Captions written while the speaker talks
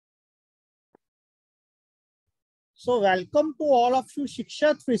So welcome to all of you Shiksha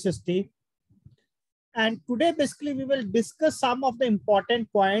 360. And today basically we will discuss some of the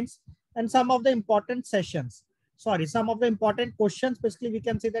important points and some of the important sessions. Sorry, some of the important questions basically we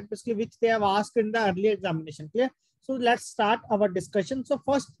can say that basically which they have asked in the earlier examination. Clear? So let's start our discussion. So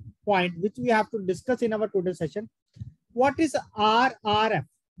first point which we have to discuss in our today's session. What is RRF?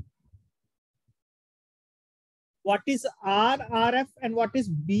 What is RRF and what is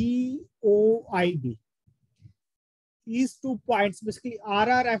BOID? These 2 points, basically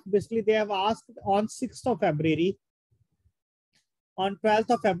RRF, basically they have asked on 6th of February, on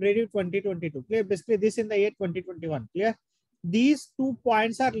 12th of February 2022. Clear? Basically this in the year 2021. Clear? These 2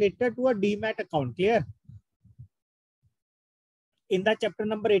 points are related to a DMAT account. Clear? In the chapter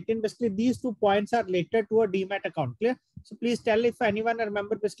number 18, basically these 2 points are related to a DMAT account. Clear? So please tell if anyone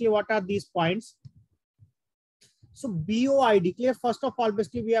remember basically what are these points. So BOID, clear? First of all,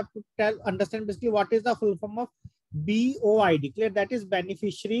 basically we have to understand basically what is the full form of BOID. Clear? That is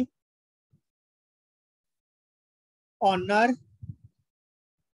beneficiary owner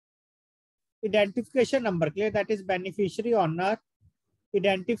identification number. Clear? That is beneficiary owner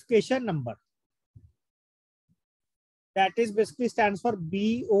identification number. That is basically stands for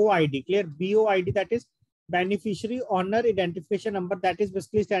BOID. Clear? BOID, that is beneficiary owner identification number. That is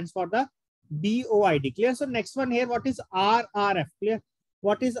basically stands for the BOID. Clear? So next one here, what is RRF? Clear?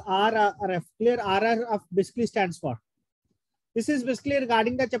 What is RRF? Clear? RRF basically stands for. This is basically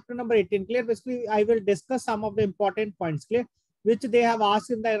regarding the chapter number 18. Clear? Basically, I will discuss some of the important points. Clear? Which they have asked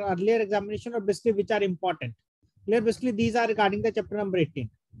in the earlier examination, or basically which are important. Clear? Basically, these are regarding the chapter number 18.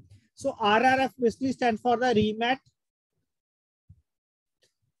 So RRF basically stands for the remat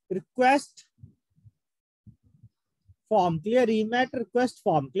request form. Clear? Remat request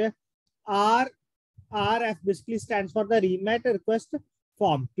form. Clear? RRF basically stands for the remat request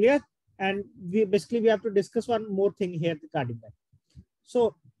form. Clear? And we have to discuss one more thing here regarding that.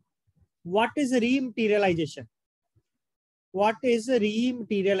 So what is rematerialization? What is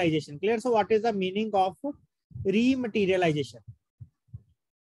rematerialization? Clear? So what is the meaning of rematerialization?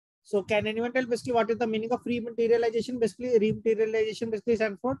 So can anyone tell basically what is the meaning of rematerialization? Basically rematerialization basically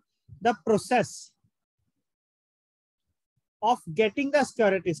stands for the process of getting the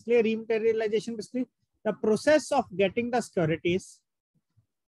securities. Clear? Rematerialization basically the process of getting the securities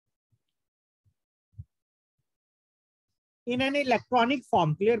in an electronic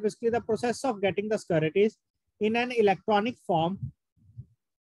form. Clear? Basically the process of getting the securities in an electronic form.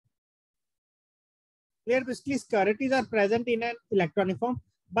 Clear? Basically securities are present in an electronic form,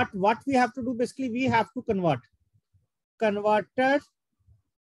 but what we have to do basically we have to converted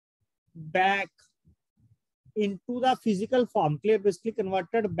back into the physical form. Clear? Basically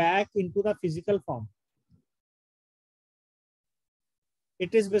converted back into the physical form.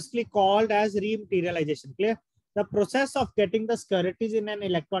 It is basically called as rematerialization. Clear? The process of getting the securities in an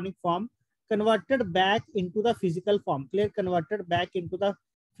electronic form converted back into the physical form. Clear? Converted back into the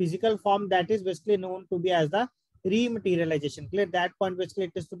physical form, that is basically known to be as the rematerialization. Clear? That point basically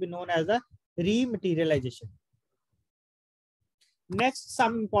it is to be known as the rematerialization. Next,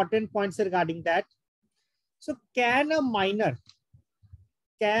 some important points regarding that. So can a miner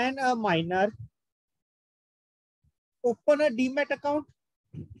open a DMAT account?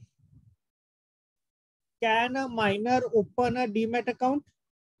 Can a miner open a DMAT account?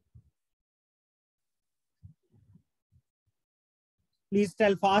 Please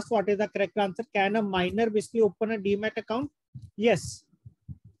tell fast what is the correct answer. Can a miner basically open a DMAT account? Yes.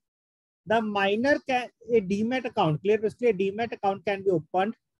 The miner can a DMAT account. Clear? Basically a DMAT account can be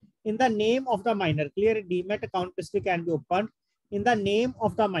opened in the name of the miner. Clear? A DMAT account basically can be opened in the name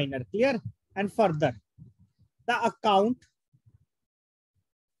of the miner. Clear? And further, the account,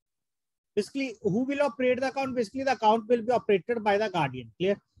 basically who will operate the account? Basically the account will be operated by the guardian.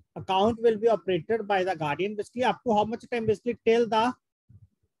 Clear? Account will be operated by the guardian. Basically up to how much time? Basically till the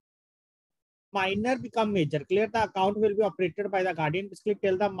minor become major. Clear? The account will be operated by the guardian basically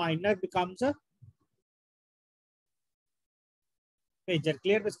till the minor becomes a major.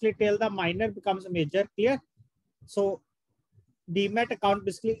 Clear? Basically till the minor becomes a major. Clear? So DMAT account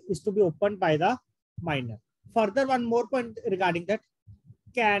basically is to be opened by the minor. Further, one more point regarding that.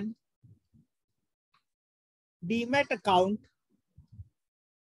 Can DMAT account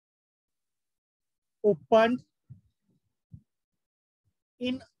opened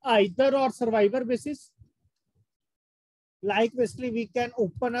in either or survivor basis? Like basically we can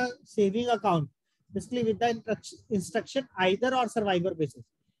open a saving account basically with the instruction either or survivor basis.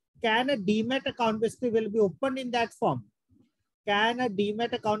 Can a DMAT account basically will be opened in that form? Can a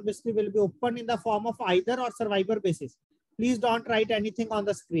DMAT account basically will be opened in the form of either or survivor basis? Please don't write anything on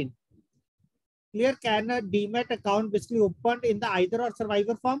the screen. Clear? Can a demat account basically opened in the either or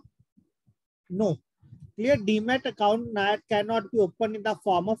survivor form? No. Clear? Demat account cannot be opened in the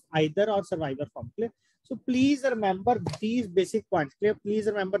form of either or survivor form. Clear? So please remember these basic points. Clear? Please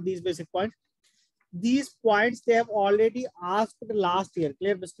remember these basic points. These points they have already asked last year.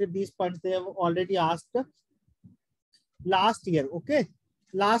 Clear? Basically these points they have already asked last year. Okay,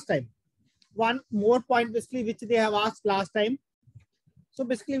 last time. One more point basically which they have asked last time. So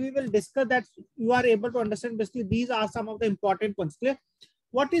basically we will discuss that you are able to understand. Basically these are some of the important points. Clear?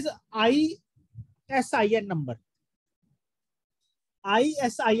 What is ISIN number?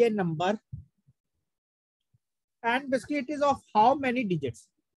 ISIN number, and basically it is of how many digits?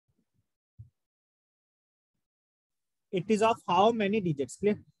 It is of how many digits?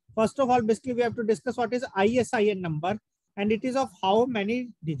 Clear? First of all, basically we have to discuss what is ISIN number, and it is of how many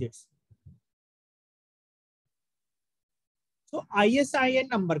digits? So ISIN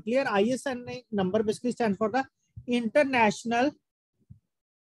number, clear? ISIN number basically stands for the International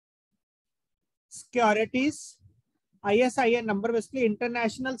Securities. ISIN number basically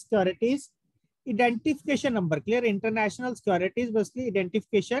International Securities Identification number. Clear? International Securities basically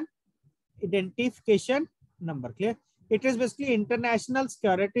identification number. Clear? It is basically International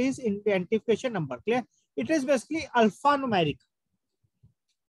Securities Identification number. Clear? It is basically alphanumeric.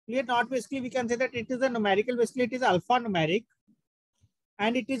 Clear? Not basically we can say that it is a numerical. Basically it is alphanumeric,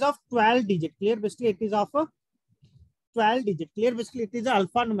 and it is of 12 digit. Clear? Basically it is of a 12 digit. Clear? Basically it is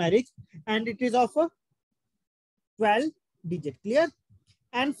alphanumeric, and it is of a 12 digit. Clear?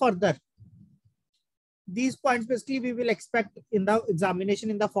 And further, these points basically we will expect in the examination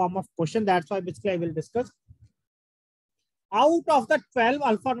in the form of question. That's why basically I will discuss. Out of the 12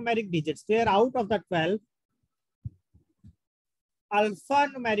 alphanumeric digits, clear? Out of the 12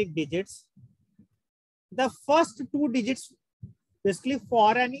 alphanumeric digits, the first two digits basically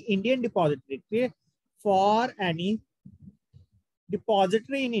for any Indian depository, clear? For any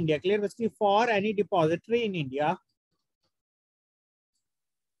depository in India, clear? Basically for any depository in India,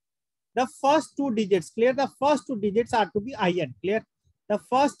 the first two digits, clear? The first two digits are to be IN, clear? The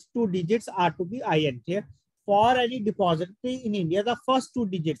first two digits are to be IN, clear? For any depository in India, the first two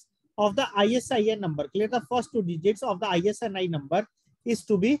digits of the ISIN number, clear? The first two digits of the ISNI number is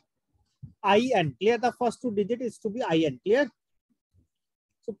to be IN, clear? The first two digits is to be IN, clear?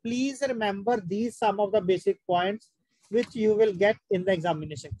 So please remember these some of the basic points which you will get in the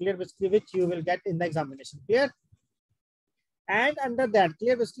examination, clear? Basically which you will get in the examination, clear? And under that,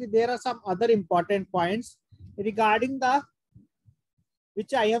 clear? Basically there are some other important points regarding the,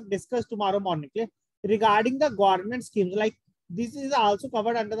 which I have discussed tomorrow morning, clear? Regarding the government schemes, like this is also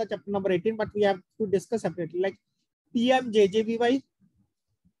covered under the chapter number 18, but we have to discuss separately, like PMJJBY,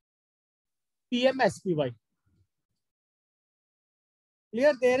 PMSBY.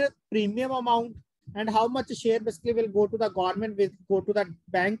 Clear? Their premium amount and how much share basically will go to the government, will go to the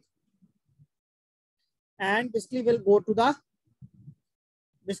bank, and basically will go to the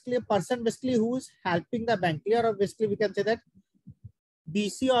basically a person basically who is helping the bank. Clear? Or basically we can say that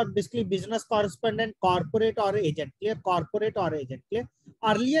BC, or basically business correspondent, corporate or agent. Clear? Corporate or agent. Clear?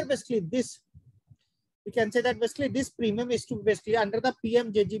 Earlier basically this, we can say that basically this premium is to basically under the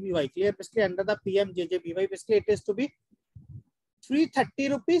PMJJBY. Clear? Basically under the PMJJBY basically it is to be 330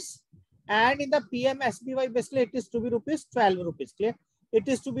 rupees, and in the PMSBY basically it is to be rupees 12 rupees. Clear? It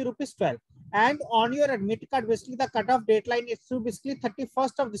is to be rupees 12. And on your admit card basically the cutoff deadline is to basically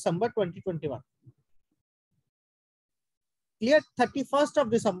 31st of December 2021. Clear? 31st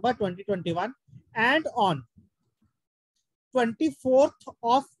of December 2021, and on 24th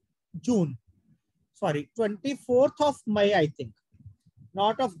of June, sorry, 24th of May, I think,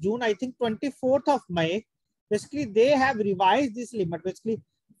 not of June, I think 24th of May, basically they have revised this limit, basically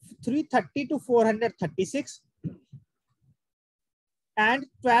 330 to 436, and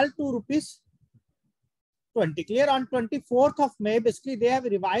 12 to rupees 20. Clear? On 24th of May, basically they have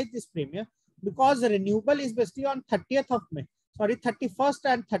revised this premium, because renewable is basically on 30th of May. Sorry, 31st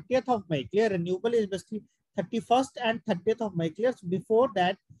and 30th of May. Clear? Renewable is basically 31st and 30th of May. Clear? So before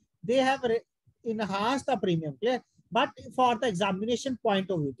that, they have enhanced the premium. Clear? But for the examination point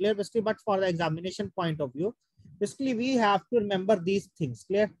of view, clear? Basically, but for the examination point of view, basically we have to remember these things.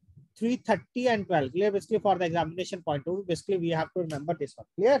 Clear? 330 and 12. Clear? Basically for the examination point of view, basically we have to remember this one.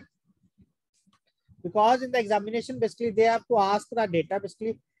 Clear? Because in the examination, basically they have to ask the data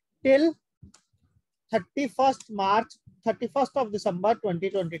basically till 31st of December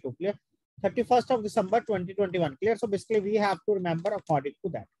 2022. Clear? 31st of December 2021. Clear? So basically we have to remember according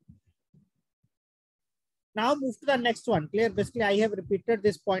to that. Now move to the next one. Clear? Basically I have repeated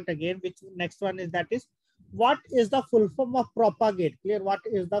this point again, which next one is that is, what is the full form of propagate? Clear? What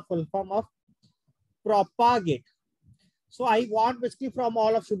is the full form of propagate. So I want basically from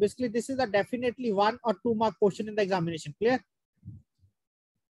all of you, basically this is a definitely 1 or 2 mark question in the examination. Clear?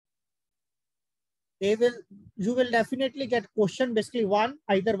 You will definitely get question basically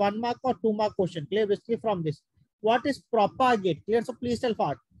either 1 mark or 2 mark question. Clear? Basically from this. What is propagate? Clear? So please tell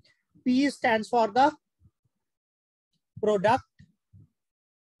for P stands for the product.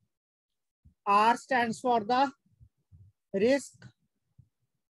 R stands for the risk.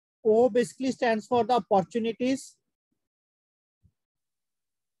 O basically stands for the opportunities.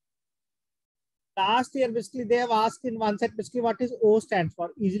 Last year, basically, they have asked in one set, basically, what is O stands for?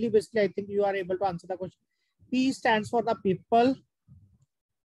 Easily, basically, I think you are able to answer the question. P stands for the people.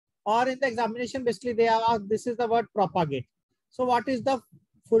 Or in the examination, basically, they have asked, this is the word propagate. So what is the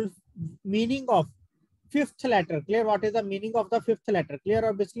full meaning of fifth letter? Clear? What is the meaning of the fifth letter? Clear?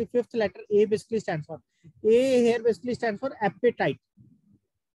 Or basically, fifth letter A basically stands for. A here basically stands for appetite.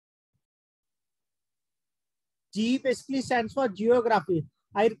 G basically stands for geography.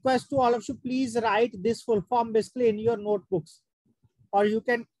 I request to all of you, please write this full form basically in your notebooks, or you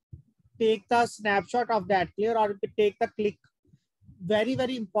can take the snapshot of that. Clear? Or take the click. Very,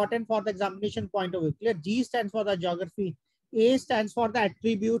 very important for the examination point of view. Clear? G stands for the geography. A stands for the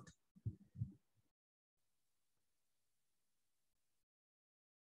attribute.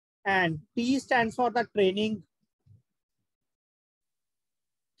 And T stands for the training.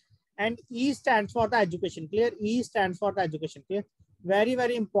 And E stands for the education. Clear? E stands for the education. Clear? Very,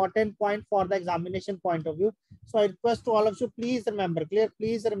 very important point for the examination point of view. So I request to all of you, please remember. Clear?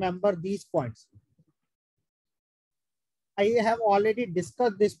 Please remember these points. I have already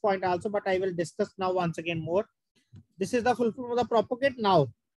discussed this point also, but I will discuss now once again more. This is the full form of the propagate now.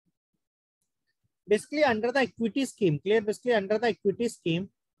 Basically under the equity scheme. Clear? Basically under the equity scheme.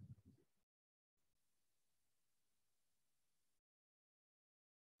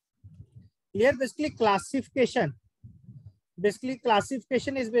 Clear? Basically classification. Basically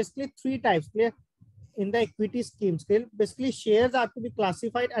classification is basically 3 types. Clear? In the equity scheme. Clear? Basically shares are to be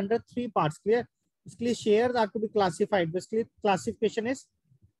classified under 3 parts. Clear? Basically shares are to be classified. Basically classification is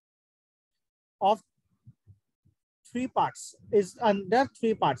of 3 parts. Is under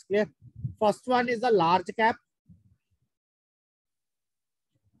 3 parts. Clear? First one is the large cap.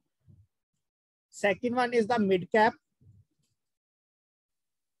 Second one is the mid cap.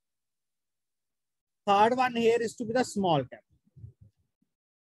 Third one here is to be the small cap.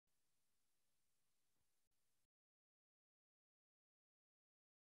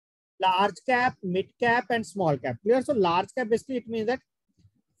 Large cap, mid cap, and small cap. Clear? So large cap basically it means that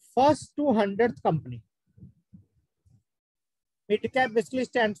first to 100th company. Mid cap basically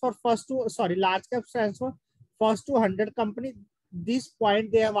stands for large cap stands for first to 100 company. This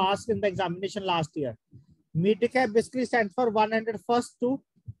point they have asked in the examination last year. Mid cap basically stands for 101st to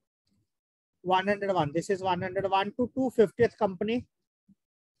 101. This is 101 to 250th company.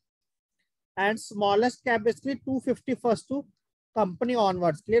 And smallest cap basically 251st to company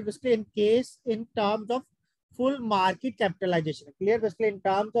onwards. Clear? Basically in terms of full market capitalization. Clear? Basically in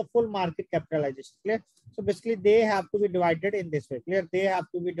terms of full market capitalization. Clear? So basically they have to be divided in this way. Clear? They have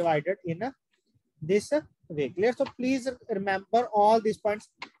to be divided in this way. Clear? So please remember all these points.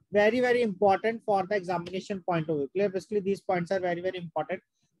 Very, very important for the examination point of view. Clear? Basically these points are very, very important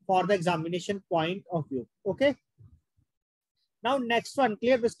for the examination point of view. Okay. Now next one.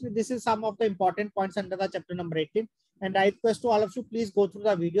 Clear? Basically this is some of the important points under the chapter number 18. And I request to all of you, please go through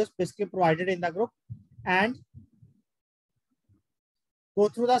the videos basically provided in the group and go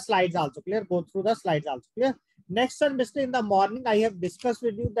through the slides also. Clear? Go through the slides also. Clear? Next one, basically in the morning, I have discussed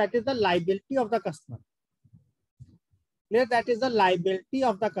with you, that is the liability of the customer. Clear? That is the liability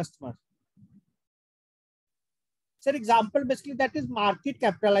of the customer. Sir, example, basically that is market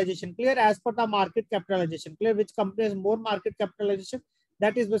capitalization. Clear? As per the market capitalization. Clear? Which company has more market capitalization?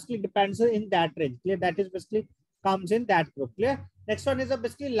 That is basically depends in that range. Clear? That is basically comes in that group. Clear? Next one is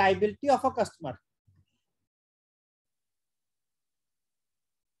basically liability of a customer.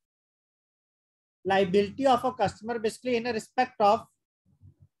 Liability of a customer basically in a respect of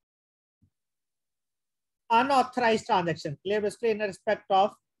unauthorized transaction. Clear? Basically in a respect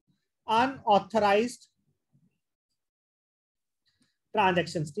of unauthorized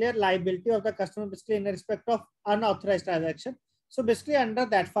transactions. Clear? Liability of the customer basically in a respect of unauthorized transaction. So basically under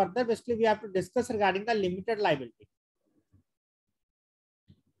that further, basically we have to discuss regarding the limited liability.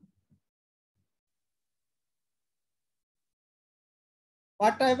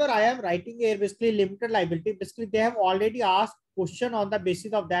 Whatever I am writing here, basically limited liability, basically they have already asked question on the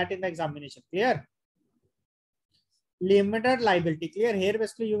basis of that in the examination. Clear? Limited liability. Clear? Here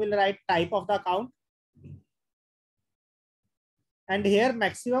basically you will write type of the account. And here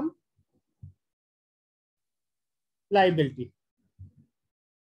maximum liability.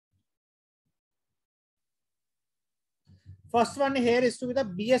 First one here is to be the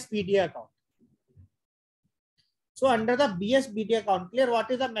BSBD account. So under the BSBD account, clear, what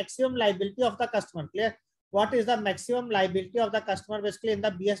is the maximum liability of the customer? Clear, what is the maximum liability of the customer basically in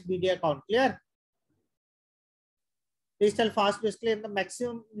the BSBD account? Clear. Please tell fast basically in the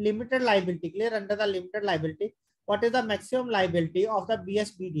maximum limited liability. Clear, under the limited liability, what is the maximum liability of the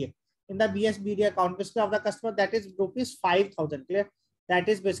BSBD in the BSBD account basically of the customer? That is rupees 5,000. Clear, that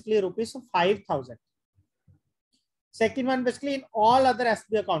is basically rupees 5,000. Second one basically in all other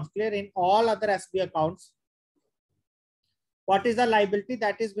SB accounts. Clear, in all other SB accounts, what is the liability?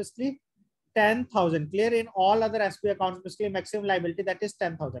 That is basically 10,000. Clear, in all other SB accounts basically maximum liability that is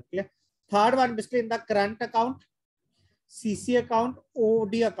 10,000. Clear. Third one basically in the current account, CC account,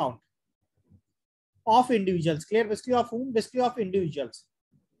 OD account of individuals. Clear, basically of whom? Basically of individuals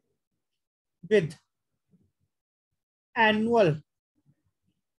with annual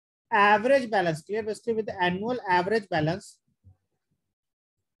average balance. Clear, basically with the annual average balance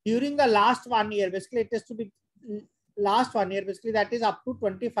during the last 1 year. Basically it is to be last 1 year basically that is up to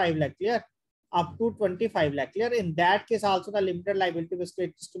 25 lakh. Clear, up to 25 lakh. Clear, in that case also the limited liability basically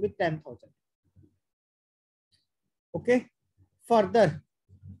it is to be 10,000. Okay, further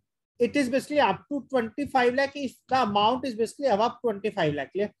it is basically up to 25 lakh if the amount is basically above 25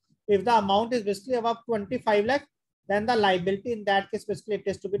 lakh. Clear, if the amount is basically above 25 lakh, then the liability in that case basically it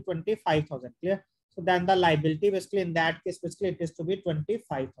is to be 25,000. Clear, so then the liability basically in that case basically it is to be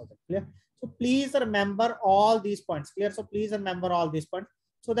 25,000. Clear, so please remember all these points. Clear, so please remember all these points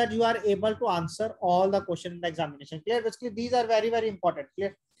so that you are able to answer all the question in the examination. Clear, basically these are very, very important.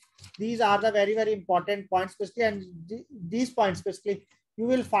 Clear, these are the very, very important points basically, and these points basically you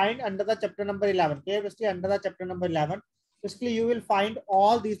will find under the chapter number 11. Okay, basically under the chapter number 11 basically you will find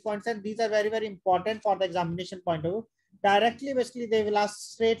all these points, and these are very, very important for the examination point of view. Directly basically they will ask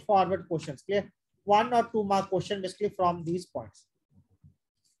straightforward questions. Clear, 1 or 2 mark question basically from these points.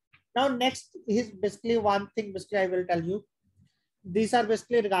 Now next is basically one thing basically I will tell you. These are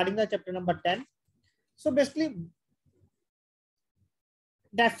basically regarding the chapter number 10. So basically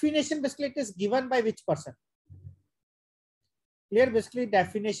definition basically it is given by which person? Clear, basically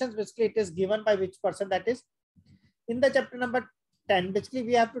definitions basically it is given by which person? That is in the chapter number 10 basically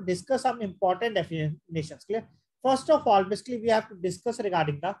we have to discuss some important definitions. Clear, first of all basically we have to discuss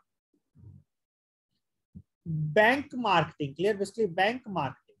regarding the bank marketing. Clear, basically bank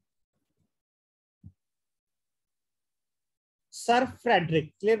marketing. Sir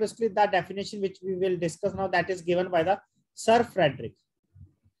Frederick. Clear, basically the definition which we will discuss now that is given by the Sir Frederick.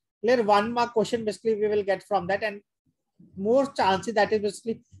 Clear, 1 mark question basically we will get from that, and more chances that is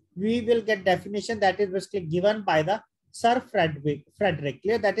basically we will get definition that is basically given by the Sir Frederick.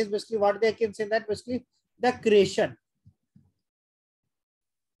 Clear, that is basically what they can say, that basically the creation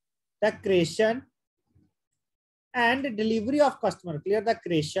and delivery of customer. Clear, the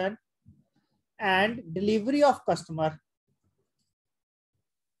creation and delivery of customer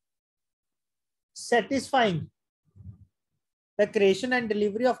satisfying, the creation and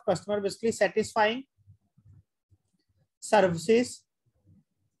delivery of customer basically satisfying services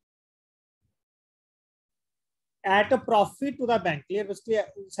at a profit to the bank. Clear, basically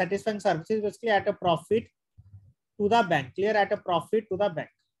satisfying services basically at a profit to the bank. Clear, at a profit to the bank.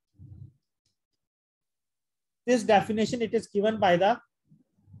 This definition it is given by the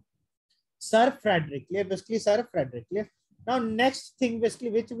Sir Frederick. Clear, basically Sir Frederick. Clear. Now next thing basically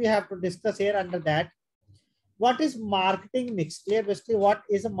which we have to discuss here under that, what is marketing mix? Clear, basically what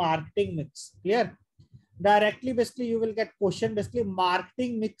is a marketing mix? Clear, directly basically you will get question basically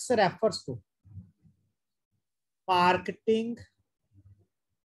marketing mix refers to. Marketing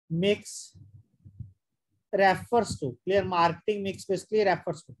mix refers to. Clear, marketing mix basically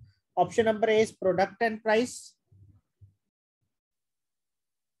refers to. Option number A is product and price.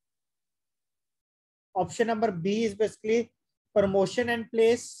 Option number B is basically promotion and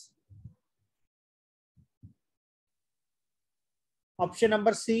place. Option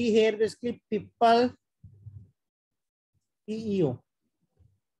number C here basically people, PEO,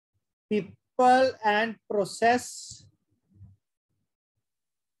 people and process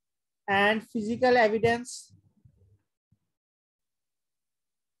and physical evidence.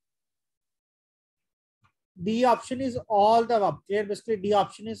 D option is all the above. Clear, basically D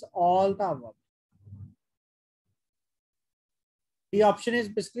option is all the above. D option is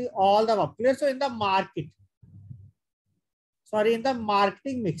basically all the above. Clear, so in the market, sorry, in the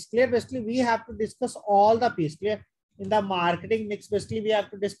marketing mix, clear, basically we have to discuss all the piece. Clear, in the marketing mix basically we have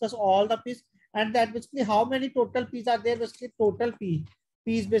to discuss all the piece, and that basically how many total P's are there? Basically total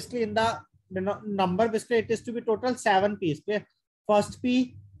P's basically in the number basically it is to be total 7 P's. Clear? First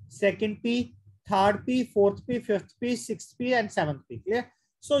P, second P, third P, fourth P, fifth P, sixth P, and seventh P. Clear?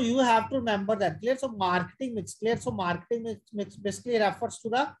 So you have to remember that. Clear? So marketing mix. Clear? So marketing mix basically refers to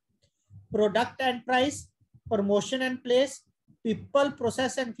the product and price, promotion and place, people,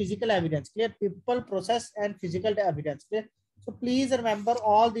 process, and physical evidence. Clear? People, process, and physical evidence. Clear? So please remember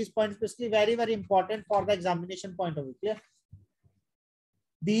all these points, basically very, very important for the examination point of view. Clear?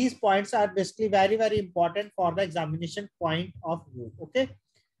 These points are basically very, very important for the examination point of view. Okay.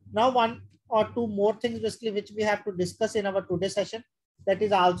 Now, one or two more things basically which we have to discuss in our today's session that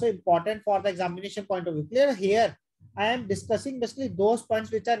is also important for the examination point of view. Clear? Here, I am discussing basically those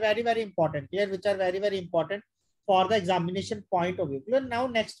points which are very, very important. Clear? Which are very, very important for the examination point of view. Clear? Now,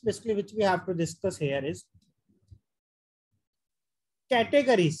 next basically which we have to discuss here is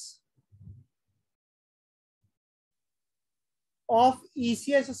categories of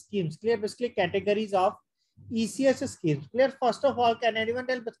ECS schemes. Clear? Basically categories of ECS schemes. Clear? First of all, can anyone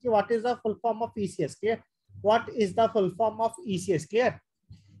tell basically what is the full form of ECS? Clear? What is the full form of ECS? Clear?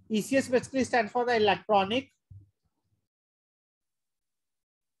 ECS basically stands for the electronic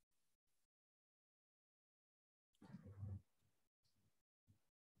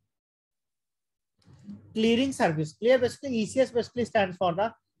clearing service. Clear? Basically ECS basically stands for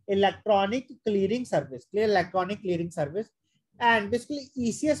the electronic clearing service. Clear? Electronic clearing service. And basically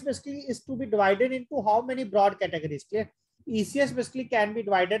ECS basically is to be divided into how many broad categories? Clear? ECS basically can be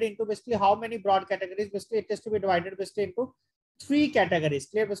divided into basically how many broad categories? Basically it is to be divided basically into 3 categories.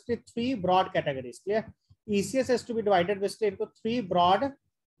 Clear? Basically 3 broad categories. Clear? ECS has to be divided basically into 3 broad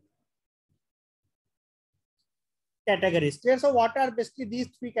categories. Clear? So what are basically these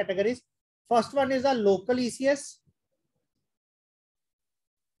 3 categories? First one is a local ECS.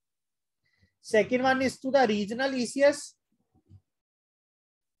 Second one is to the regional ECS.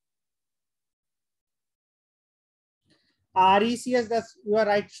 RECS, that's you are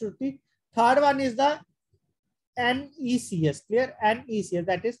right, Shruti. Third one is the NECS. Clear? NECS,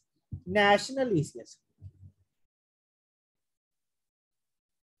 that is national ECS.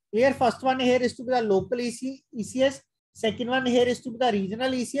 Clear? First one here is to be the local ECS. Second one here is to be the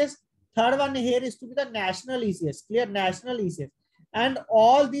regional ECS. Third one here is to be the national ECS. Clear? National ECS. And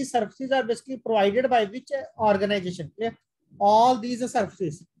all these services are basically provided by which organization? Clear? All these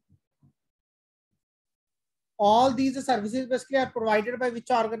services. All these services basically are provided by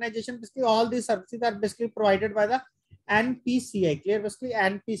which organization? Basically, all these services are basically provided by the NPCI. Clear? Basically,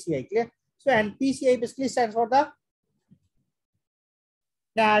 NPCI. Clear? So, NPCI basically stands for the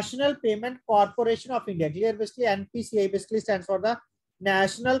National Payment Corporation of India. Clear? Basically, NPCI basically stands for the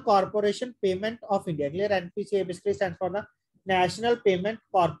National Corporation Payment of India. Clear? NPCI basically stands for the National Payment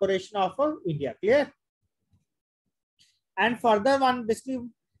Corporation of India. Clear? And further one basically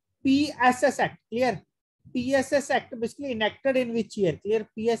PSS Act. Clear? PSS Act basically enacted in which year? Clear?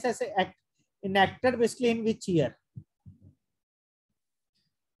 PSS Act enacted basically in which year?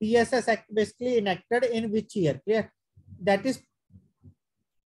 PSS Act basically enacted in which year? Clear? That is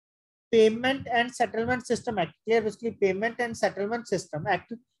Payment and Settlement System Act. Clear? Basically Payment and Settlement System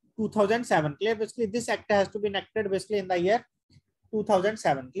Act 2007. Clear? Basically this act has to be enacted basically in the year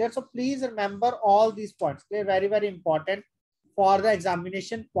 2007. Clear? So please remember all these points. Clear? Very, very important for the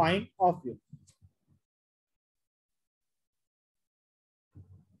examination point of view.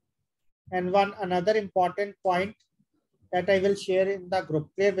 And another important point that I will share in the group.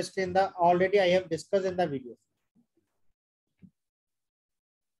 Clear? Basically in the already I have discussed in the video.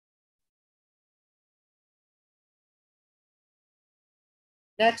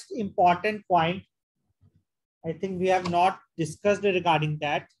 Next important point, I think we have not discussed regarding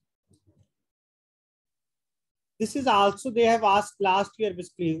that. This is also they have asked last year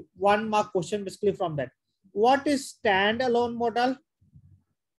basically 1 mark question basically from that. What is standalone model?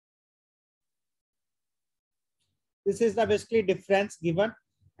 This is the basically difference given.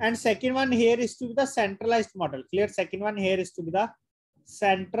 And second one here is to be the centralized model. Clear? Second one here is to be the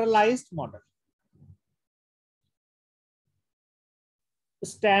centralized model.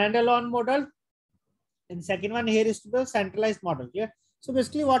 Standalone model. And second one here is to be the centralized model. Clear? So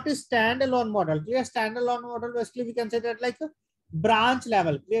basically what is standalone model? Clear? Standalone model basically we can say that like a branch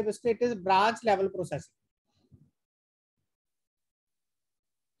level. Clear? Basically it is branch level processing.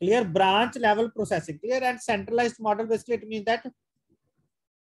 Clear? Branch level processing. Clear? And centralized model basically it means that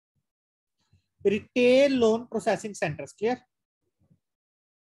retail loan processing centers. Clear?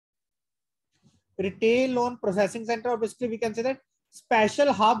 Retail loan processing center, or basically we can say that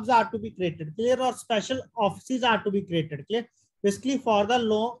special hubs are to be created. Clear? Or special offices are to be created. Clear? Basically for the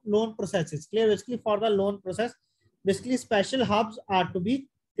loan processes. Clear? Basically for the loan process, basically special hubs are to be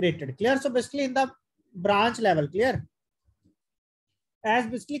created. Clear? So basically in the branch level, clear? As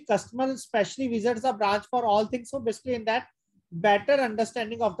basically customer especially visits the branch for all things. So basically in that better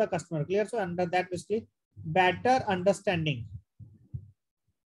understanding of the customer, clear? So under that basically better understanding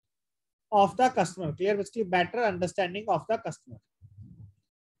of the customer, clear? Basically better understanding of the customer.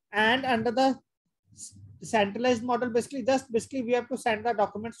 And under the centralized model, basically just basically we have to send the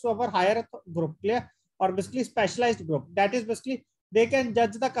documents to our higher group, clear? Or basically specialized group. That is basically they can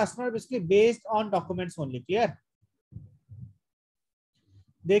judge the customer basically based on documents only, clear?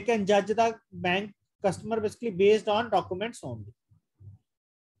 They can judge the bank customer basically based on documents only.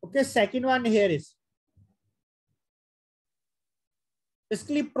 Okay, second one here is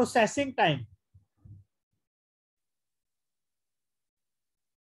basically processing time.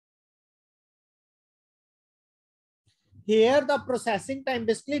 Here the processing time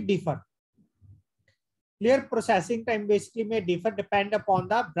basically differ. Clear? Processing time basically may differ depend upon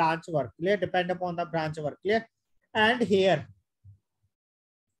the branch work. Clear? Depend upon the branch work. Clear? And here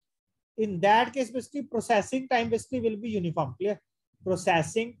in that case basically processing time basically will be uniform. Clear?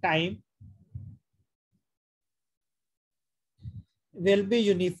 Processing time will be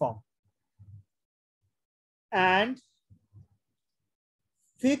uniform and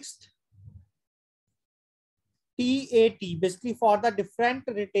fixed TAT basically for the different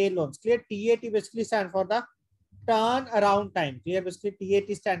retail loans. Clear? TAT basically stands for the turn around time. Clear? Basically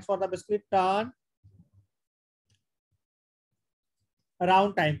TAT stands for the basically turn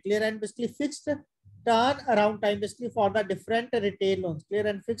around time. Clear? And basically fixed turn around time basically for the different retail loans. Clear?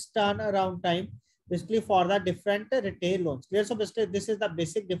 And fixed turn around time basically for the different retail loans. Clear? So basically this is the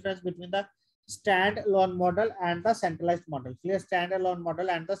basic difference between the standalone model and the centralized model. Clear? Standalone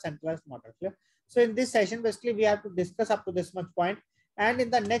model and the centralized model. Clear? So in this session basically we have to discuss up to this much point, and in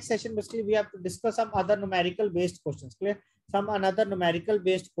the next session basically we have to discuss some other numerical based questions. Clear? Some another numerical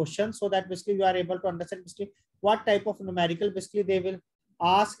based questions, so that basically you are able to understand basically what type of numerical basically they will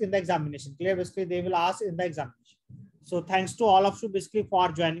ask in the examination. Clear? Basically they will ask in the examination. So thanks to all of you basically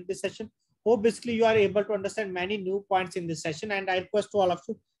for joining this session. Hope basically you are able to understand many new points in this session, and I request to all of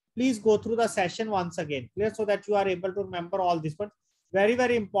you, please go through the session once again. Clear? So that you are able to remember all these points. Very,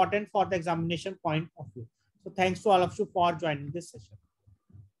 very important for the examination point of view. So thanks to all of you for joining this session.